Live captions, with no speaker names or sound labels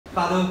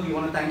Father, we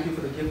want to thank you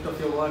for the gift of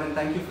your word and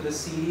thank you for this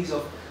series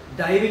of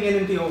diving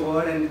into your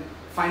word and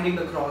finding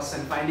the cross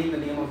and finding the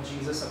name of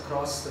Jesus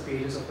across the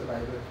pages of the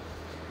Bible.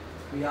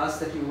 We ask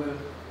that you will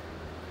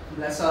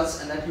bless us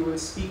and that you will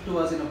speak to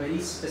us in a very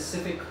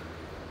specific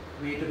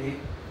way today.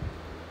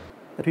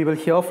 That we will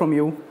hear from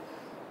you,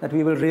 that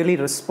we will really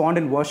respond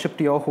in worship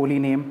to your holy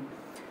name.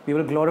 We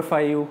will glorify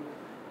you.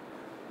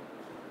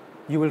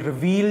 You will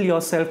reveal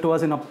yourself to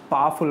us in a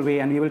powerful way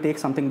and we will take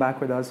something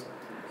back with us.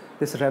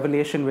 This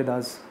revelation with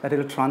us, that it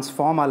will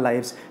transform our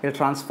lives, it will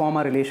transform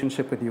our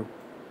relationship with you.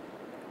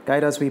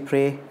 Guide us, we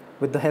pray,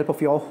 with the help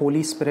of your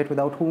Holy Spirit,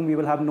 without whom we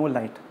will have no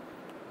light.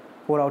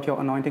 Pour out your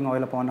anointing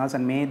oil upon us,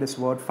 and may this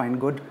word find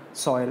good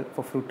soil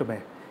for fruit to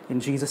bear. In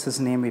Jesus'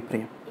 name we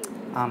pray.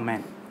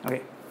 Amen.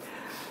 Okay.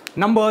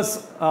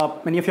 Numbers,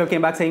 many of you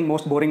came back saying,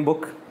 most boring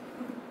book,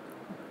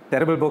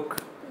 terrible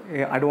book.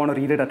 I don't want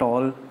to read it at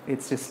all.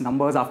 It's just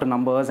numbers after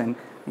numbers, and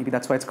maybe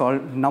that's why it's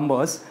called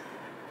Numbers.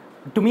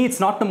 To me, it's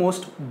not the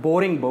most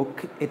boring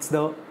book, it's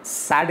the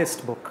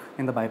saddest book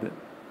in the Bible.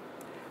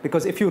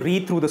 Because if you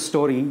read through the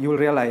story, you will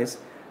realize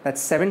that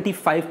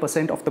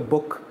 75% of the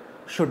book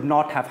should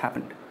not have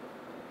happened.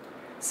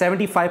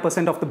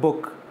 75% of the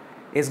book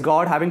is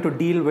God having to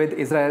deal with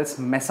Israel's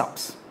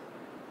mess-ups.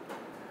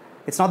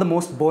 It's not the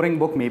most boring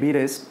book, maybe it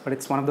is, but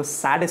it's one of the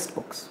saddest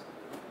books.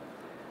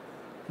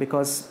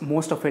 Because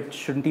most of it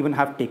shouldn't even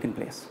have taken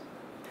place.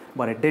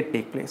 But it did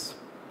take place.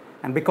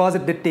 And because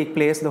it did take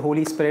place, the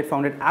Holy Spirit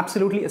found it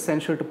absolutely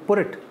essential to put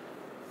it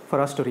for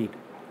us to read.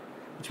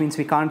 Which means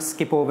we can't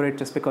skip over it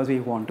just because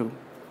we want to.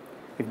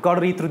 We've got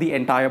to read through the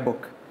entire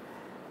book.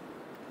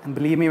 And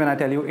believe me when I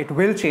tell you, it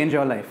will change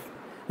your life.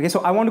 Okay, so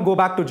I want to go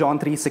back to John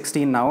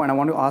 3:16 now, and I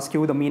want to ask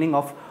you the meaning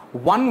of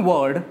one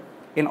word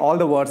in all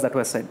the words that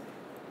were said.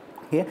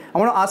 Okay, I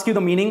want to ask you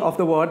the meaning of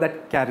the word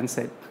that Karen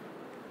said.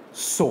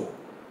 So.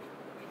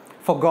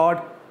 For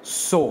God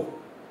so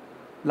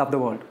loved the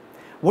world.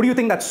 What do you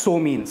think that so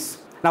means?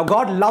 Now,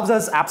 God loves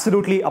us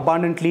absolutely,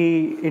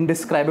 abundantly,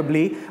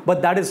 indescribably,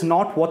 but that is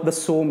not what the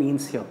so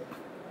means here.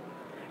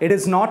 It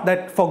is not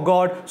that for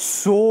God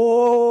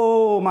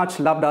so much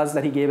loved us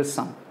that he gave his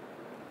son.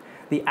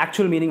 The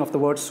actual meaning of the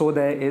word so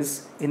there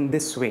is in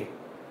this way,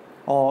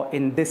 or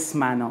in this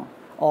manner,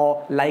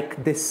 or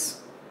like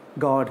this.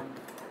 God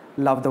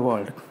loved the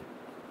world.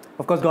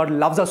 Of course, God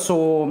loves us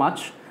so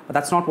much, but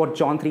that's not what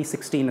John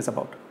 3:16 is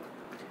about.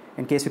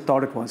 In case you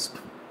thought it was.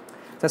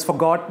 It says, for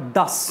God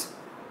thus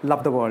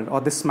loved the world,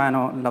 or this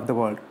manner loved the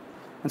world.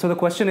 And so the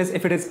question is,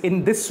 if it is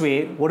in this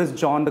way, what is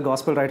John, the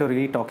gospel writer,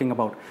 really talking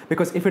about?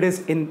 Because if it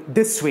is in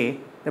this way,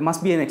 there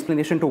must be an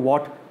explanation to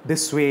what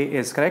this way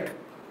is, correct?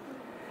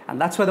 And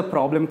that's where the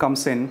problem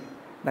comes in,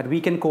 that we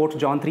can quote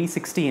John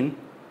 3:16,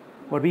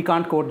 but we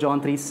can't quote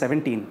John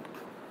 3:17,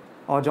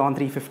 or John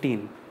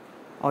 3:15,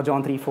 or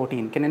John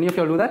 3:14. Can any of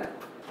you do that?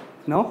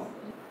 No?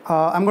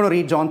 I'm going to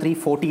read John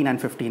 3:14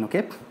 and 15,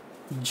 okay?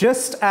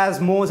 Just as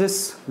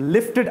Moses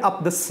lifted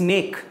up the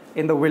snake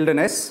in the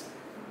wilderness,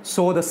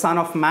 so the Son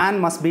of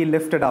Man must be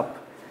lifted up,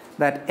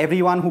 that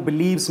everyone who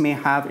believes may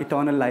have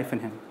eternal life in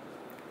him.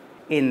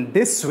 In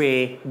this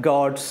way,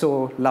 God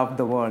so loved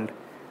the world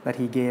that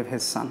he gave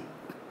his Son.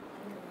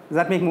 Does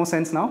that make more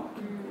sense now?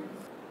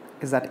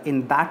 Is that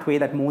in that way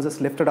that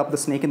Moses lifted up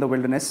the snake in the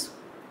wilderness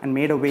and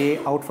made a way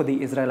out for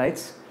the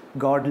Israelites,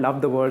 God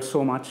loved the world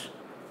so much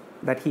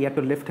that he had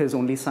to lift his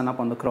only Son up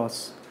on the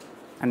cross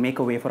and make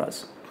a way for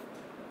us.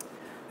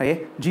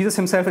 Okay? Jesus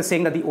himself is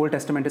saying that the Old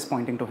Testament is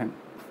pointing to him.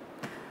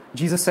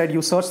 Jesus said,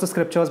 you search the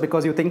scriptures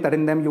because you think that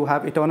in them you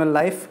have eternal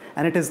life,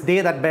 and it is they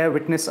that bear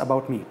witness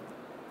about me.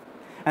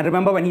 And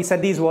remember, when he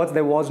said these words,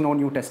 there was no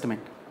New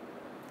Testament.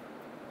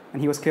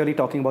 And he was clearly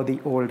talking about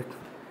the Old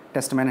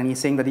Testament, and he's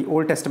saying that the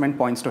Old Testament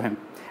points to him.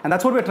 And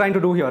that's what we're trying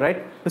to do here,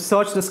 right? To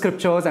search the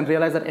scriptures and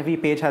realize that every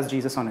page has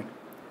Jesus on it.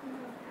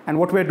 And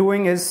what we're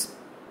doing is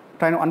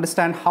trying to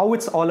understand how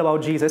it's all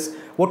about Jesus.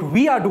 What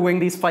we are doing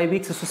these 5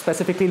 weeks is to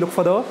specifically look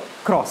for the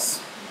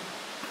cross.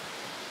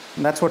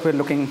 And that's what we're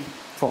looking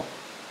for.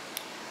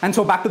 And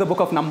so back to the book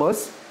of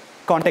Numbers,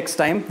 context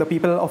time, the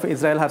people of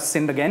Israel have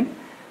sinned again.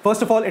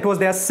 First of all, it was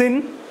their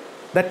sin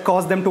that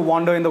caused them to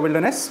wander in the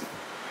wilderness.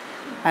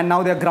 And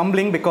now they're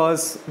grumbling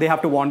because they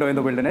have to wander in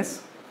the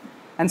wilderness.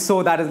 And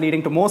so that is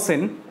leading to more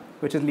sin,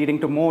 which is leading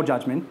to more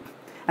judgment.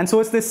 And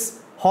so it's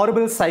this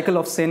horrible cycle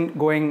of sin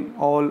going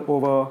all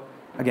over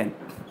again.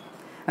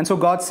 And so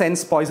God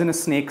sends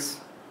poisonous snakes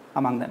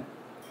among them.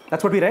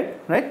 That's what we read,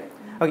 right?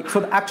 Okay, so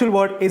the actual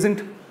word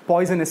isn't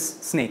poisonous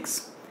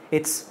snakes.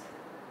 It's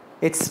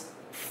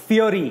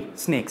fiery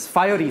snakes,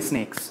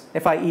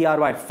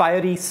 F-I-E-R-Y,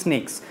 fiery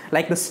snakes.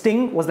 Like the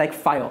sting was like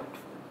fire,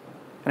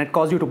 and it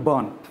caused you to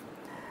burn.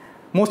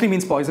 Mostly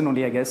means poison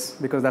only, I guess,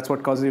 because that's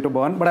what causes you to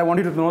burn. But I want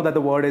you to know that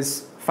the word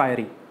is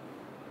fiery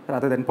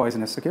rather than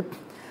poisonous, okay?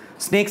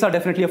 Snakes are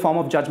definitely a form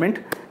of judgment,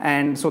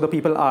 and so the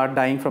people are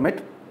dying from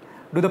it.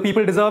 Do the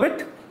people deserve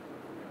it?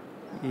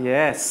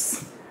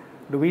 Yes.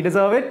 Do we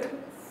deserve it?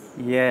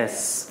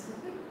 Yes.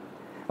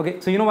 Okay,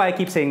 so you know why I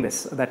keep saying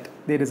this, that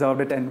they deserved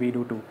it and we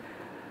do too.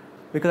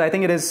 Because I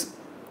think it is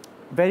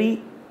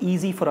very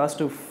easy for us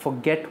to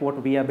forget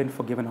what we have been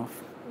forgiven of.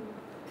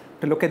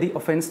 To look at the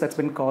offense that's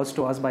been caused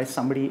to us by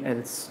somebody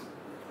else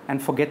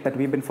and forget that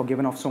we've been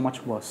forgiven of so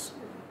much worse.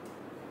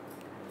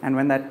 And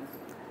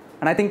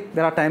I think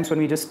there are times when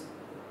we just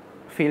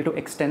fail to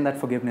extend that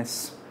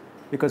forgiveness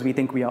because we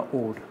think we are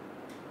owed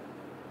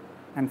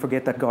and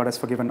forget that God has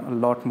forgiven a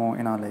lot more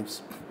in our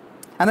lives.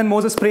 And then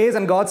Moses prays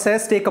and God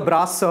says, take a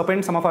brass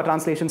serpent, some of our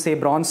translations say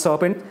bronze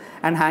serpent,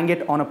 and hang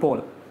it on a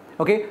pole.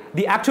 Okay,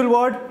 the actual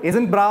word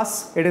isn't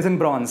brass, it is in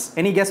bronze.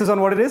 Any guesses on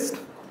what it is?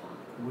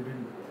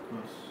 Wooden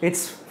cross.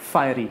 It's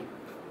fiery.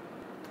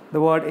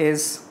 The word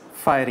is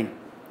fiery.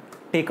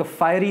 Take a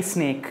fiery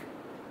snake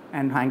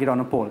and hang it on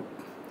a pole.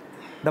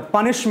 The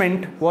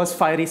punishment was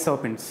fiery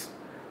serpents.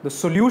 The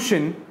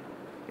solution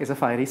is a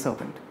fiery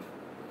serpent.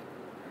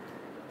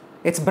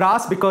 It's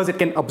brass because it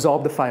can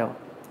absorb the fire.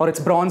 Or it's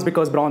bronze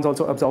because bronze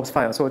also absorbs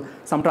fire. So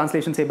some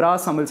translations say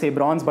brass, some will say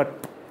bronze,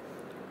 but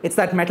it's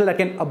that metal that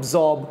can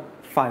absorb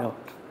fire,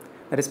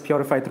 that is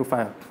purified through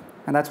fire.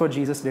 And that's what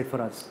Jesus did for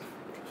us.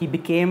 He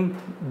became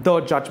the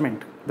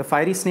judgment. The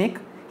fiery snake,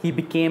 he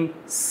became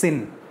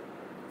sin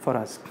for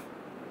us.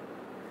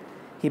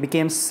 He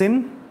became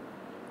sin,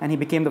 and he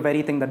became the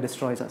very thing that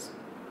destroys us.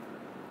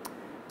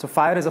 So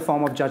fire is a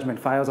form of judgment,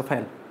 fires of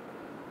hell.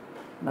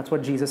 That's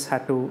what Jesus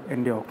had to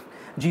endure.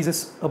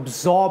 Jesus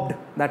absorbed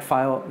that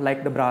fire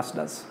like the brass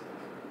does.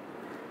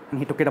 And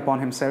he took it upon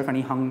himself and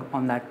he hung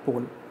on that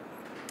pole.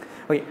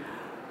 Okay.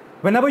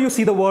 Whenever you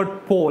see the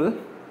word pole,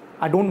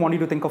 I don't want you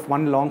to think of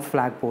one long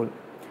flagpole.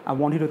 I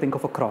want you to think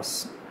of a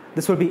cross.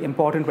 This will be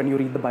important when you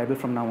read the Bible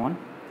from now on.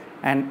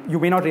 And you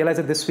may not realize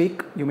it this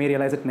week. You may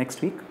realize it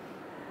next week.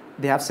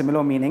 They have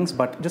similar meanings,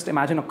 but just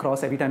imagine a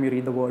cross every time you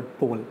read the word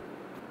pole.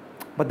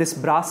 But this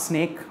brass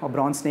snake or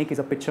bronze snake is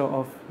a picture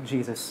of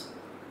Jesus.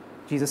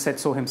 Jesus said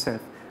so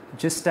himself.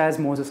 Just as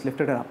Moses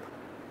lifted it up,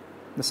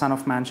 the Son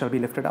of Man shall be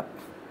lifted up.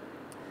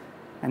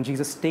 And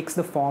Jesus takes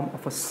the form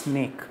of a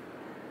snake.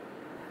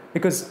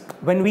 Because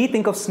when we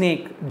think of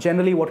snake,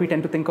 generally what we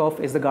tend to think of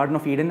is the Garden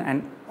of Eden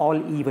and all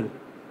evil,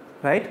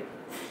 right?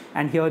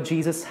 And here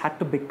Jesus had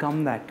to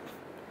become that.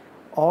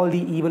 All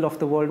the evil of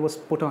the world was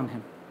put on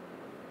him.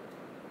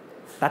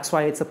 That's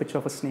why it's a picture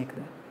of a snake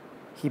there.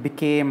 He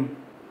became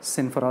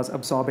sin for us,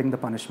 absorbing the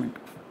punishment.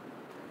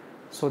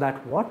 So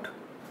that what?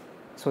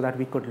 So that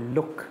we could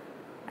look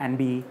and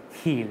be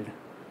healed.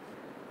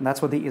 And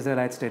that's what the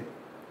Israelites did.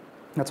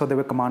 That's what they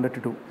were commanded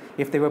to do.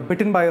 If they were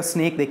bitten by a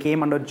snake, they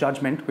came under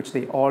judgment, which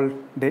they all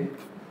did.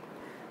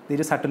 They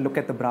just had to look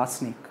at the brass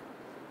snake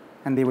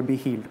and they would be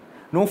healed.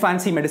 No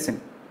fancy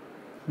medicine.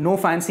 No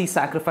fancy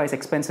sacrifice,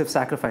 expensive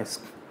sacrifice.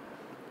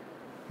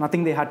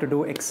 Nothing they had to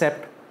do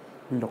except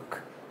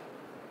look.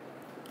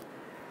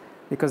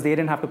 Because they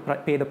didn't have to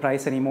pay the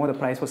price anymore. The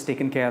price was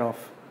taken care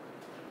of.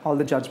 All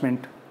the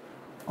judgment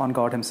on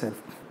God himself.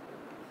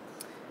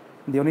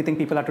 The only thing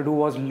people had to do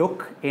was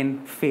look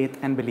in faith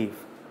and believe.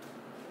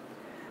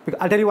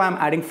 I'll tell you why I'm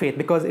adding faith.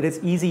 Because it is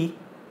easy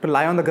to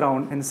lie on the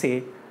ground and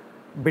say,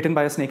 bitten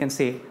by a snake and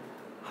say,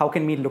 how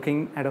can me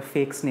looking at a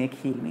fake snake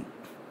heal me?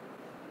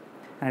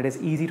 And it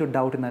is easy to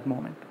doubt in that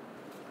moment.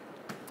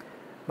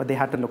 But they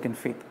had to look in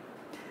faith.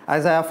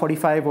 Isaiah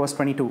 45 verse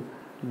 22.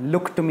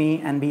 Look to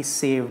me and be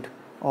saved,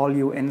 all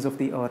you ends of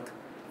the earth,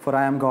 for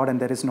I am God and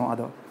there is no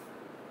other.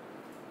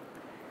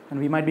 And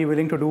we might be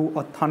willing to do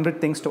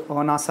 100 things to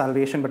earn our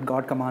salvation, but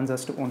God commands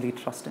us to only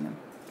trust in him.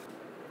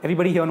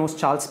 Everybody here knows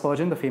Charles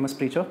Spurgeon, the famous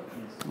preacher.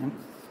 Yes. Yeah.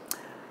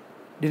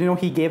 Did you know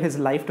he gave his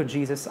life to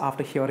Jesus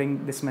after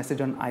hearing this message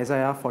on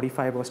Isaiah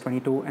 45 verse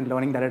 22 and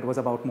learning that it was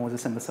about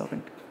Moses and the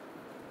serpent?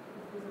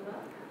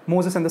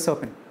 Moses and the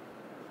serpent.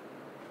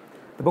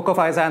 The book of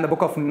Isaiah and the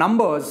book of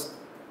Numbers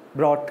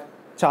brought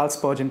Charles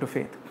Spurgeon to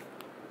faith.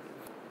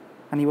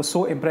 And he was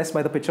so impressed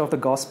by the picture of the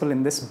gospel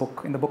in this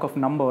book, in the book of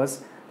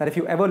Numbers, that if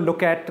you ever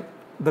look at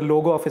the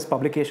logo of his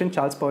publication,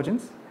 Charles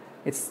Spurgeon's,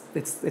 it's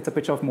a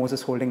picture of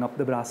Moses holding up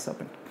the brass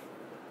serpent.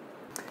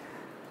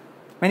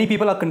 Many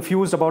people are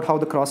confused about how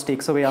the cross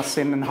takes away our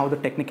sin and how the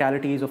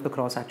technicalities of the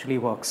cross actually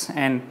works.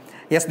 And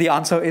yes, the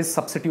answer is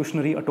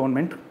substitutionary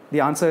atonement.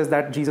 The answer is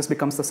that Jesus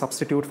becomes the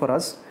substitute for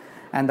us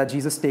and that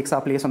Jesus takes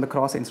our place on the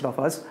cross instead of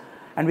us.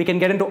 And we can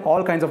get into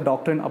all kinds of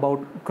doctrine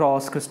about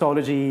cross,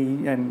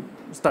 Christology, and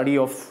study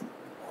of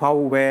how,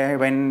 where,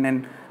 when,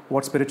 and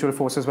what spiritual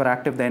forces were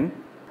active then.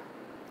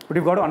 But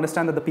you've got to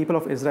understand that the people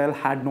of Israel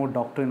had no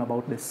doctrine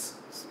about this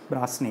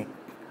brass snake.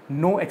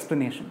 No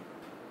explanation.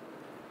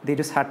 They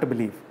just had to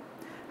believe.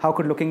 How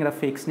could looking at a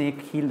fake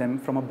snake heal them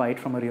from a bite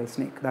from a real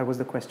snake? That was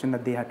the question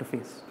that they had to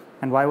face.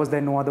 And why was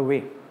there no other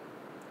way?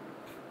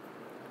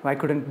 Why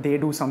couldn't they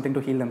do something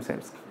to heal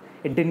themselves?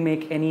 It didn't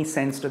make any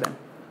sense to them.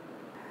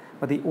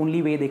 But the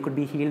only way they could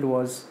be healed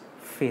was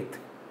faith.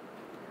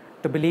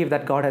 To believe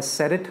that God has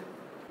said it,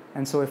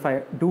 and so if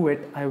I do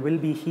it, I will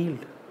be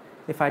healed.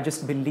 If I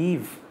just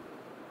believe,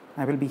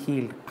 I will be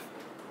healed.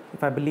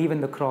 If I believe in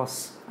the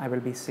cross, I will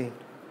be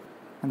saved.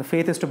 And the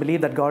faith is to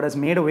believe that God has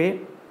made a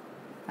way,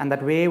 and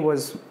that way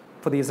was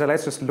for the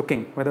Israelites just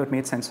looking whether it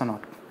made sense or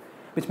not.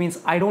 Which means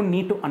I don't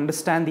need to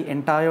understand the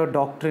entire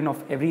doctrine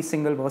of every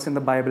single verse in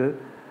the Bible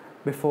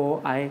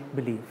before I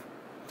believe.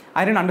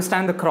 I didn't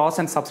understand the cross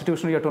and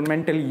substitutionary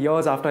atonement till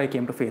years after I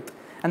came to faith.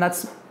 And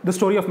that's the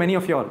story of many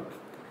of y'all.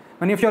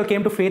 Many of y'all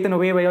came to faith in a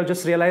way where you'll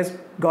just realize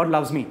God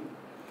loves me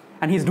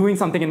and He's doing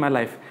something in my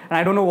life. And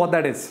I don't know what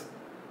that is,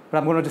 but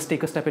I'm going to just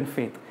take a step in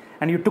faith.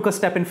 And you took a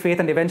step in faith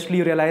and eventually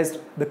you realized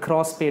the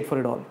cross paid for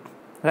it all.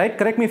 Right?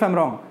 Correct me if I'm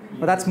wrong.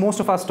 But that's most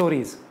of our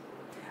stories.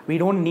 We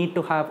don't need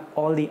to have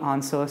all the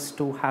answers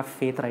to have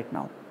faith right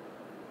now.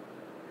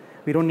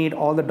 We don't need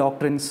all the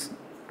doctrines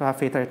to have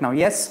faith right now.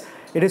 Yes,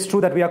 it is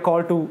true that we are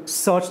called to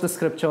search the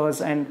scriptures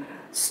and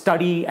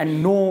study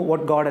and know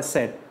what God has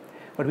said.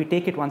 But we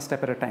take it one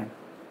step at a time.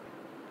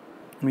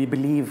 And we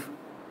believe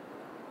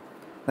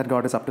that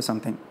God is up to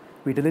something.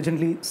 We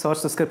diligently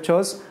search the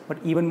scriptures, but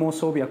even more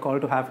so, we are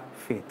called to have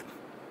faith.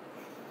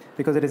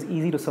 Because it is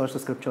easy to search the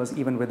scriptures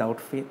even without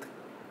faith.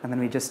 And then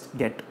we just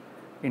get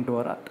into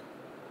a rut.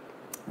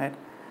 Right?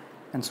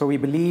 And so we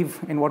believe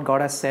in what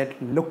God has said.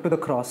 Look to the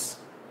cross.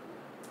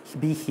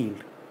 Be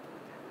healed.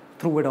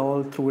 Through it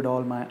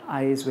all, my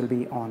eyes will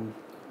be on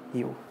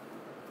you.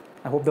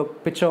 I hope the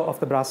picture of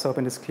the brass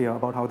serpent is clear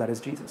about how that is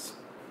Jesus.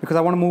 Because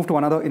I want to move to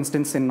another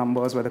instance in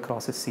Numbers where the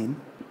cross is seen.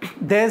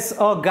 There's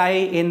a guy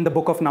in the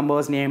book of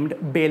Numbers named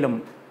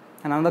Balaam.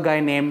 And another guy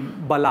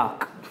named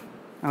Balak.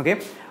 Okay?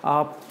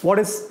 What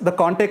is the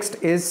context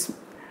is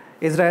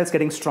Israel's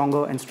getting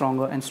stronger and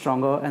stronger and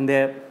stronger, and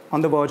they're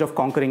on the verge of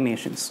conquering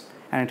nations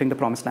and entering the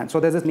promised land. So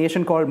there's this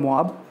nation called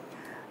Moab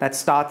that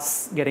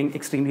starts getting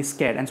extremely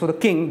scared. And so the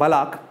king,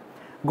 Balak,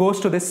 goes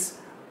to this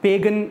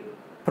pagan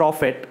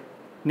prophet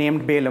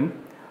named Balaam,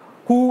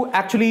 who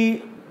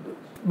actually,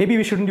 maybe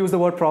we shouldn't use the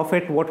word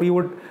prophet, what we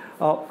would,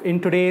 in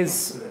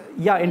today's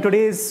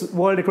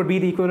world, it would be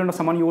the equivalent of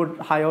someone you would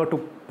hire to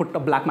put a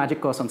black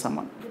magic curse on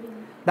someone.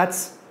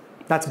 That's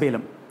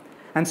Balaam.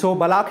 And so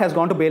Balak has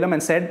gone to Balaam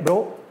and said,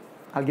 bro,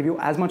 I'll give you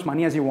as much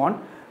money as you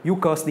want. You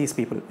curse these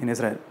people in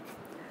Israel.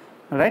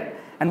 All right?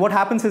 And what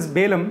happens is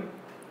Balaam,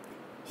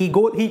 he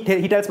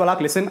tells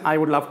Balak, listen, I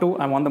would love to.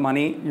 I want the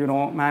money.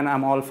 Man,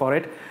 I'm all for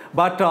it.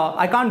 But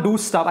I can't do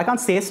stuff. I can't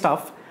say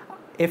stuff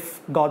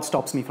if God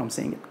stops me from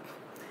saying it.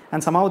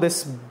 And somehow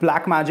this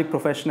black magic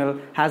professional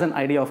has an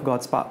idea of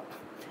God's power.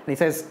 And he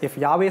says, if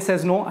Yahweh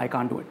says no, I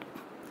can't do it.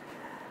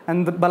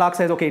 And Balak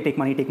says, okay, take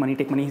money.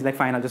 He's like,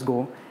 fine, I'll just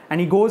go. And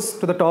he goes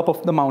to the top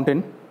of the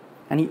mountain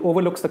and he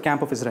overlooks the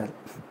camp of Israel.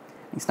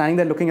 He's standing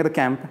there looking at the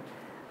camp,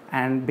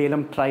 and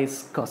Balaam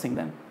tries cursing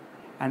them.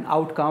 And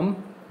out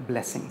come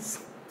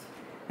blessings.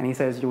 And he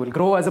says, you will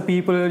grow as a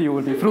people, you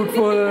will be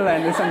fruitful,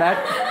 and this and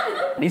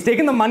that. And he's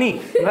taking the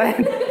money, right?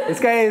 This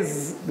guy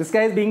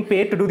is being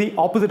paid to do the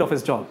opposite of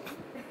his job.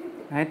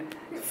 Right?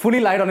 Fully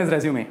lied on his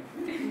resume.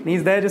 And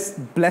he's there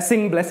just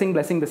blessing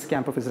this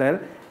camp of Israel.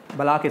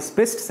 Balak is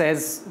pissed,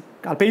 says,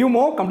 I'll pay you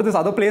more, come to this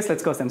other place,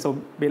 let's curse them. So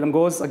Balaam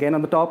goes again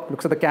on the top,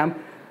 looks at the camp,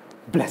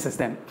 blesses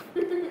them.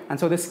 And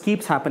so this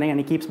keeps happening and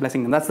he keeps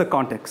blessing them. That's the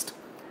context.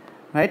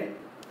 Right?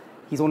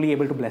 He's only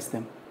able to bless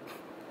them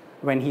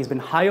when he's been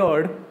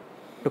hired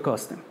to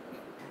curse them.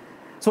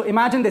 So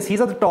imagine this,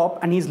 he's at the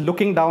top and he's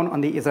looking down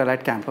on the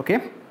Israelite camp,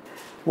 okay?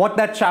 What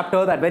that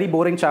chapter, that very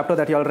boring chapter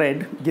that you all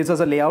read, gives us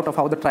a layout of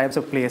how the tribes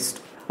are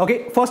placed.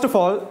 Okay, first of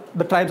all,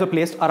 the tribes are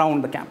placed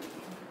around the camp.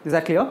 Is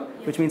that clear?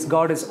 Which means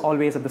God is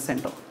always at the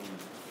center.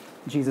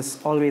 Jesus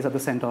always at the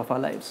center of our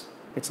lives.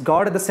 It's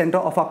God at the center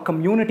of our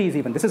communities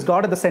even. This is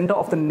God at the center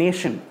of the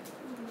nation.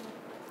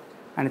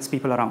 And it's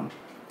people around.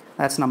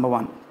 That's number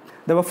one.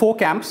 There were 4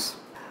 camps.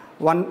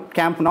 One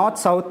camp north,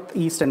 south,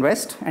 east, and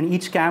west. And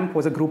each camp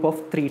was a group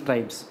of 3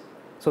 tribes.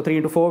 So 3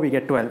 into 4, we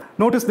get 12.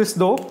 Notice this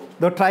though.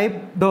 The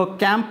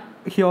camp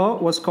here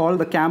was called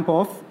the camp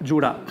of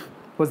Judah.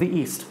 It was the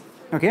east.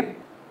 Okay?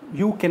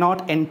 You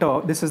cannot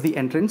enter. This is the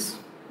entrance.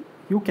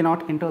 You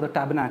cannot enter the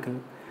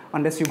tabernacle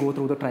unless you go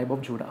through the tribe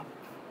of Judah.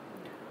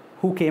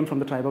 Who came from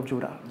the tribe of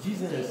Judah?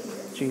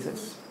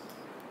 Jesus.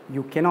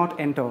 You cannot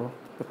enter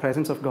the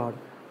presence of God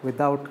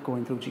without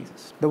going through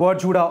Jesus. The word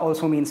Judah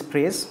also means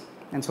praise.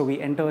 And so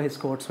we enter his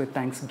courts with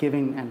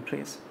thanksgiving and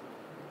praise.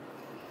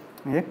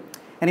 Okay?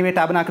 Anyway,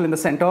 tabernacle in the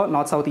center,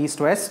 north, south, east,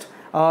 west.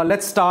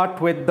 Let's start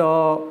with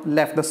the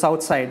left, the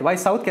south side. Why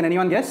south? Can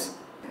anyone guess?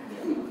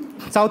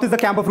 South is the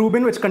camp of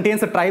Reuben, which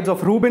contains the tribes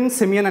of Reuben,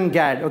 Simeon, and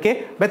Gad.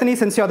 Okay? Bethany,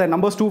 since you're there,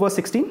 Numbers 2, verse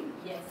 16.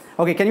 Yes.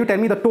 Okay, can you tell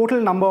me the total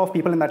number of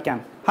people in that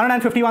camp?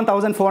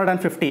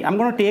 151,450. I'm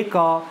going to take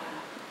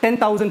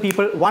 10,000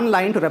 people, one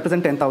line to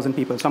represent 10,000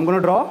 people. So I'm going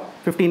to draw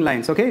 15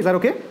 lines. Okay? Is that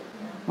okay?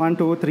 1,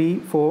 2, 3,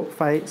 4,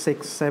 5,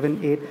 6,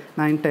 7, 8,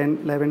 9, 10,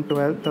 11,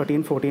 12,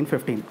 13, 14,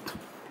 15.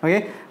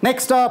 Okay?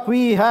 Next up,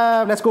 we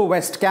have, let's go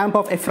west, camp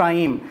of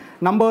Ephraim.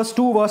 Numbers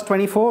 2, verse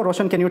 24.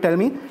 Roshan, can you tell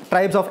me?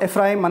 Tribes of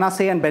Ephraim,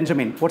 Manasseh, and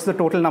Benjamin. What's the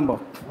total number?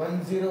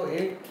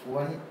 108,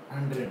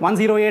 100.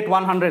 108,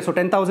 100. So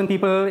 10,000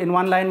 people in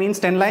one line means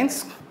 10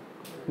 lines.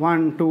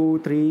 1,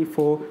 2, 3,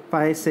 4,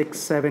 5, 6,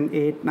 7,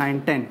 8,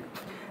 9, 10.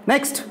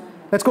 Next,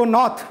 let's go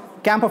north,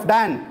 camp of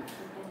Dan.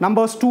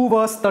 Numbers 2,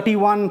 verse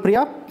 31.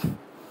 Priya? Number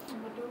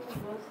 2,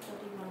 verse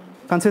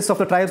 31. Consists of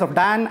the tribes of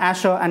Dan,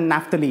 Asher, and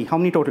Naphtali. How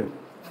many total?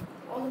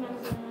 All the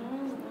numbers,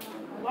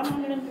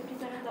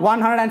 157,000.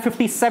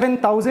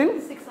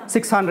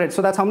 157,600.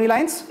 So that's how many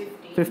lines?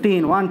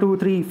 15. 1, 2,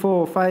 3,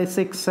 4, 5,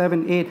 6,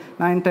 7, 8,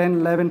 9, 10,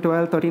 11,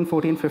 12, 13,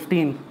 14,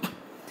 15.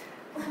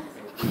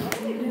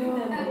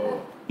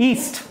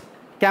 East,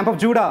 camp of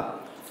Judah.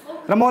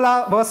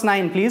 Ramola, verse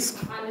 9, please.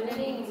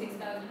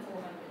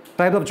 186,400.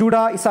 Tribes of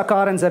Judah,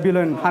 Issachar, and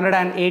Zebulun.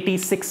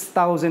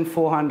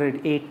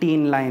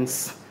 186,418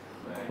 lines.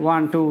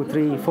 1, 2,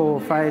 3,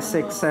 4, 5,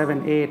 6,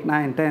 7, 8,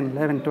 9, 10,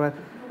 11, 12,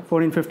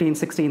 14, 15,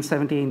 16,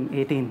 17,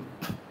 18.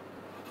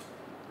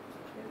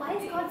 Why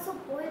is God so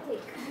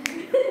poetic?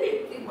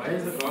 Why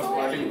is the cross So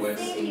pointing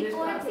west? insanely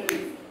poetic.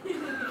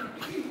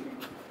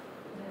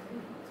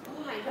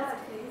 Oh my God.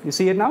 You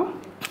see it now?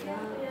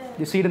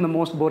 You see it in the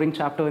most boring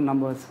chapter in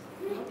Numbers.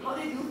 How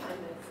did you find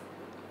this?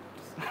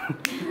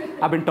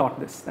 I've been taught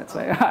this. That's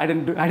why I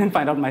didn't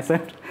find out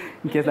myself,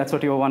 in case that's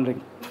what you were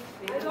wondering.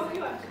 I thought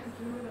you actually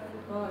drew that.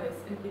 Oh,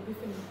 it's an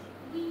epiphany.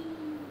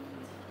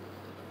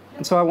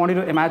 And so I want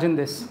you to imagine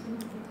this.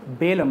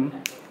 Balaam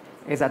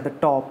is at the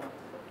top,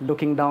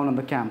 looking down on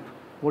the camp.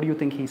 What do you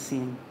think he's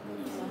seeing?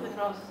 The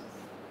cross.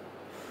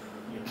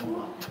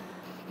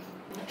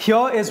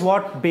 Here is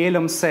what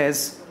Balaam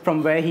says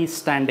from where he's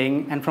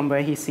standing and from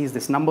where he sees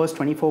this. Numbers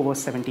 24, verse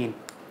 17.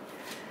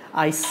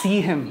 I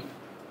see him,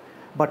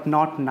 but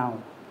not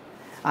now.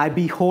 I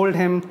behold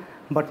him,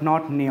 but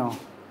not near.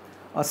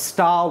 A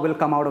star will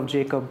come out of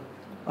Jacob.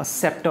 A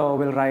scepter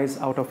will rise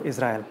out of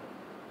Israel.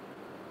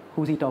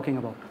 Who's he talking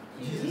about?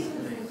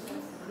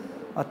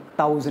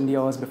 1,000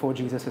 years before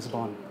Jesus is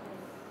born.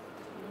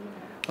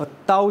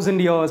 1,000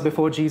 years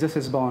before Jesus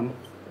is born,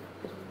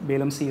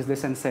 Balaam sees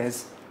this and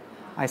says,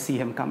 I see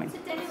him coming. So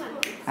tell me one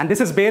thing. And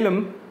this is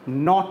Balaam,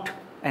 not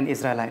an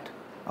Israelite,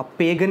 a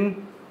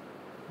pagan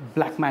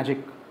black magic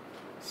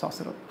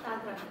sorcerer.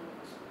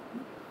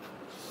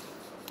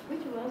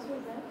 Which verse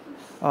was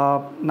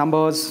that?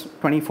 Numbers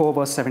 24,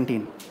 verse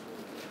 17.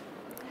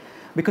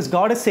 Because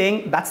God is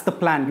saying, that's the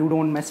plan. You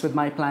don't mess with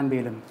my plan,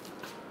 Balaam.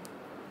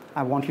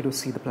 I want you to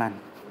see the plan.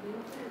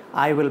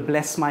 I will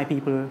bless my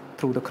people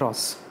through the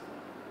cross.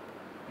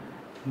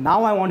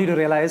 Now I want you to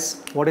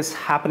realize what is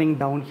happening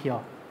down here.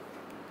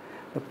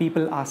 The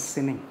people are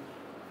sinning.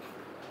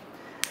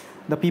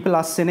 The people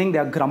are sinning, they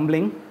are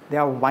grumbling, they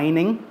are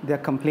whining, they are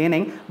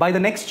complaining. By the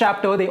next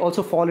chapter, they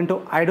also fall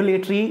into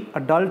idolatry,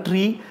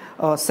 adultery,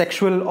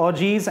 sexual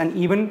orgies, and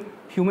even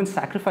human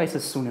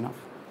sacrifices soon enough.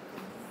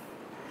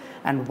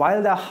 And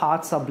while their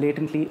hearts are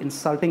blatantly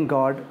insulting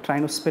God,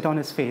 trying to spit on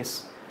his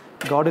face,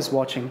 God is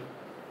watching,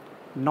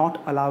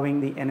 not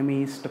allowing the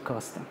enemies to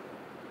curse them,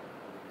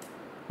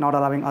 not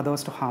allowing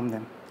others to harm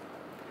them,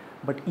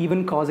 but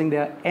even causing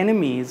their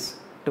enemies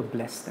to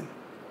bless them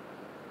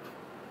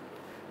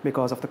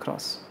because of the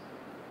cross.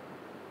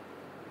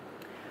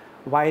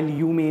 While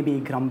you may be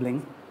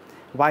grumbling,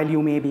 while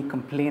you may be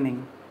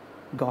complaining,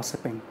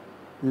 gossiping,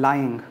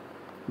 lying,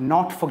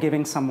 not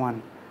forgiving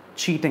someone,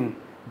 cheating,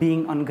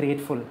 being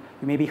ungrateful,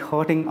 you may be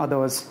hurting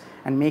others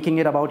and making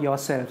it about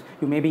yourself.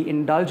 You may be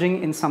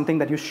indulging in something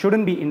that you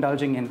shouldn't be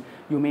indulging in.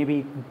 You may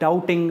be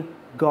doubting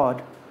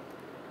God,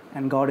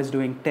 and God is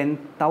doing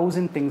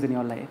 10,000 things in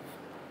your life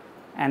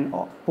and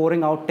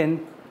pouring out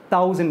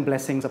 10,000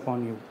 blessings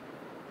upon you.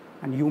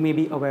 And you may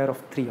be aware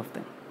of 3 of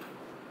them.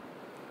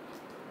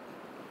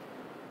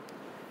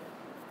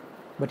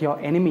 But your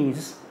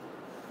enemies,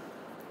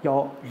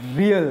 your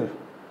real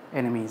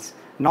enemies,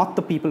 not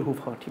the people who've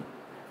hurt you,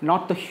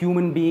 not the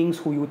human beings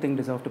who you think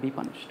deserve to be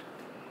punished,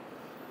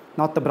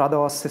 not the brother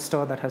or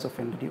sister that has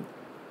offended you,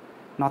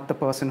 not the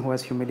person who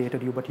has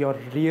humiliated you, but your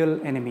real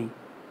enemy,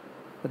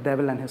 the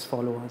devil and his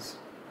followers,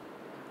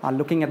 are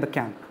looking at the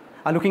camp,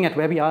 are looking at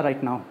where we are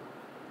right now,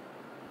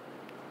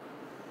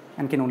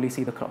 and can only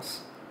see the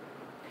cross.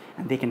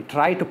 And they can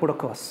try to put a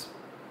curse,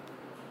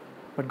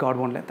 but God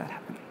won't let that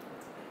happen.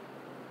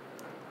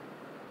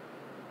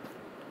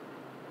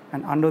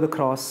 And under the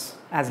cross,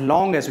 as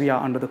long as we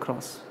are under the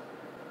cross,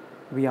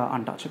 we are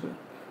untouchable.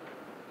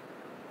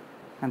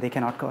 And they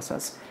cannot curse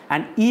us.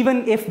 And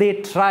even if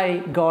they try,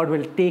 God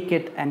will take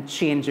it and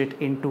change it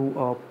into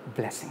a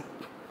blessing,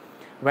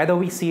 whether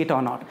we see it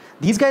or not.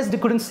 These guys, they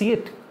couldn't see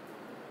it.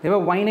 They were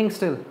whining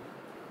still.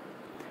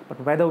 But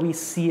whether we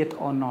see it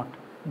or not,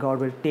 God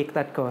will take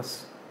that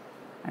curse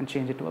and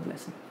change it to a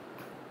blessing.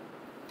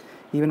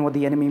 Even what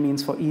the enemy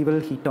means for evil,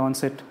 he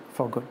turns it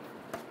for good.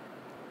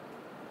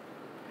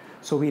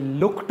 So we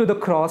look to the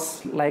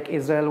cross like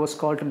Israel was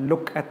called to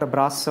look at the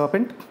brass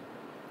serpent,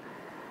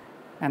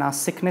 and our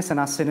sickness and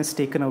our sin is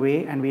taken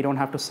away and we don't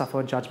have to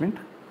suffer judgment.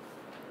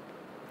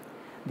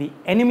 The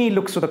enemy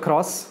looks to the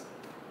cross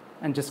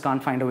and just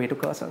can't find a way to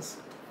curse us.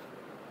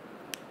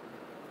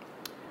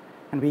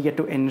 And we get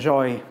to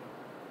enjoy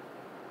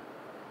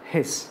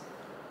his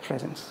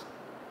presence,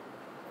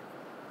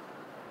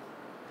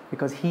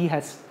 because he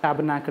has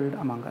tabernacled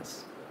among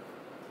us.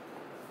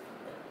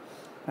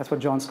 That's what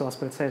John's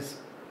Gospel says.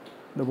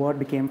 The Word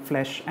became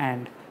flesh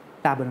and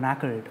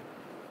tabernacled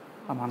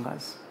among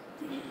us.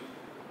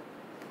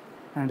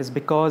 And it is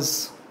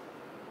because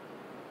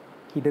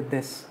he did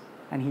this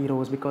and he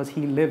rose, because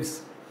he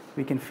lives,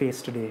 we can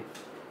face today,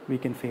 we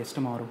can face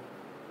tomorrow.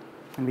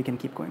 and we can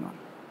keep going on.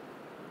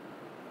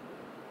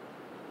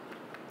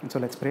 And so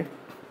let's pray.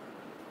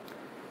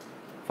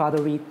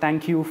 Father, we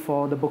thank you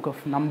for the book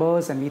of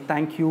Numbers, and we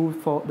thank you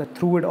for that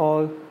through it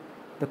all,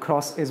 the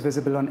cross is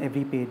visible on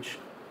every page.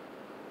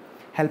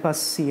 Help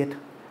us see it.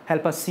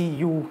 Help us see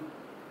you.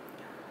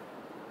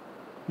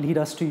 Lead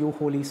us to you,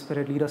 Holy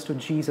Spirit. Lead us to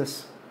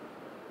Jesus.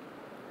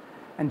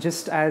 And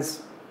just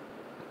as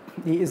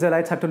the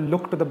Israelites had to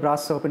look to the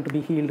brass serpent to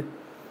be healed,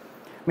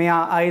 may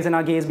our eyes and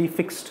our gaze be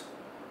fixed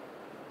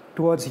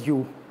towards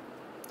you,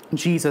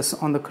 Jesus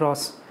on the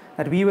cross,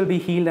 that we will be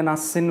healed and our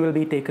sin will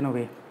be taken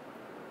away.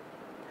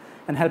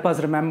 And help us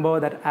remember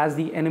that as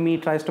the enemy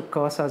tries to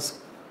curse us,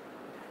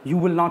 you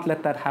will not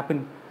let that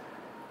happen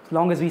as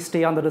long as we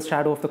stay under the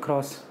shadow of the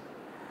cross.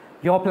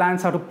 Your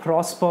plans are to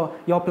prosper.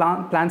 Your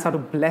plans are to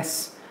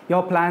bless.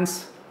 Your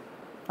plans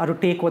are to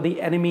take what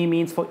the enemy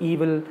means for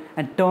evil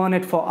and turn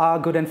it for our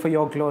good and for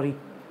your glory.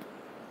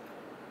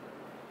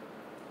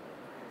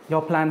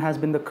 Your plan has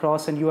been the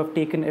cross, and you have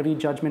taken every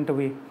judgment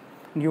away,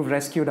 and you've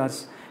rescued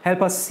us.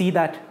 Help us see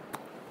that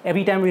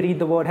every time we read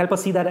the word. Help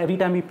us see that every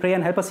time we pray,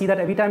 and help us see that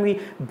every time we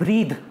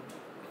breathe.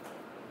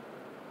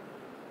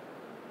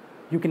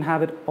 You can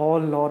have it all,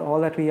 Lord, all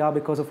that we are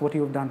because of what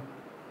you have done.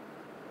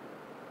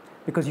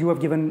 Because you have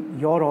given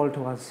your all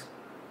to us.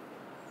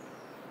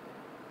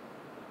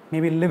 May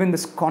we live in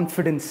this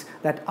confidence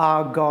that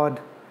our God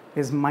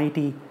is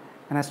mighty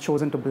and has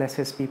chosen to bless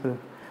his people.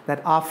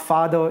 That our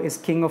Father is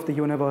King of the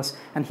universe,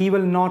 and he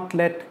will not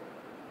let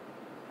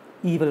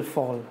evil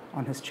fall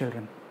on his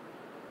children.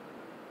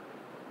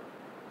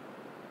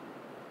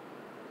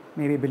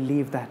 May we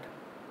believe that.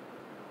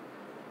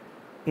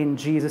 In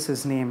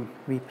Jesus' name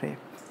we pray.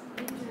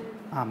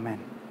 Amen.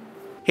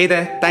 Hey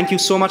there, thank you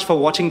so much for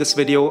watching this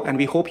video, and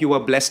we hope you were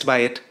blessed by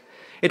it.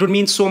 It would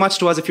mean so much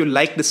to us if you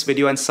liked this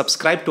video and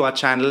subscribe to our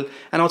channel,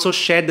 and also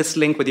share this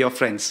link with your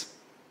friends.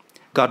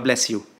 God bless you.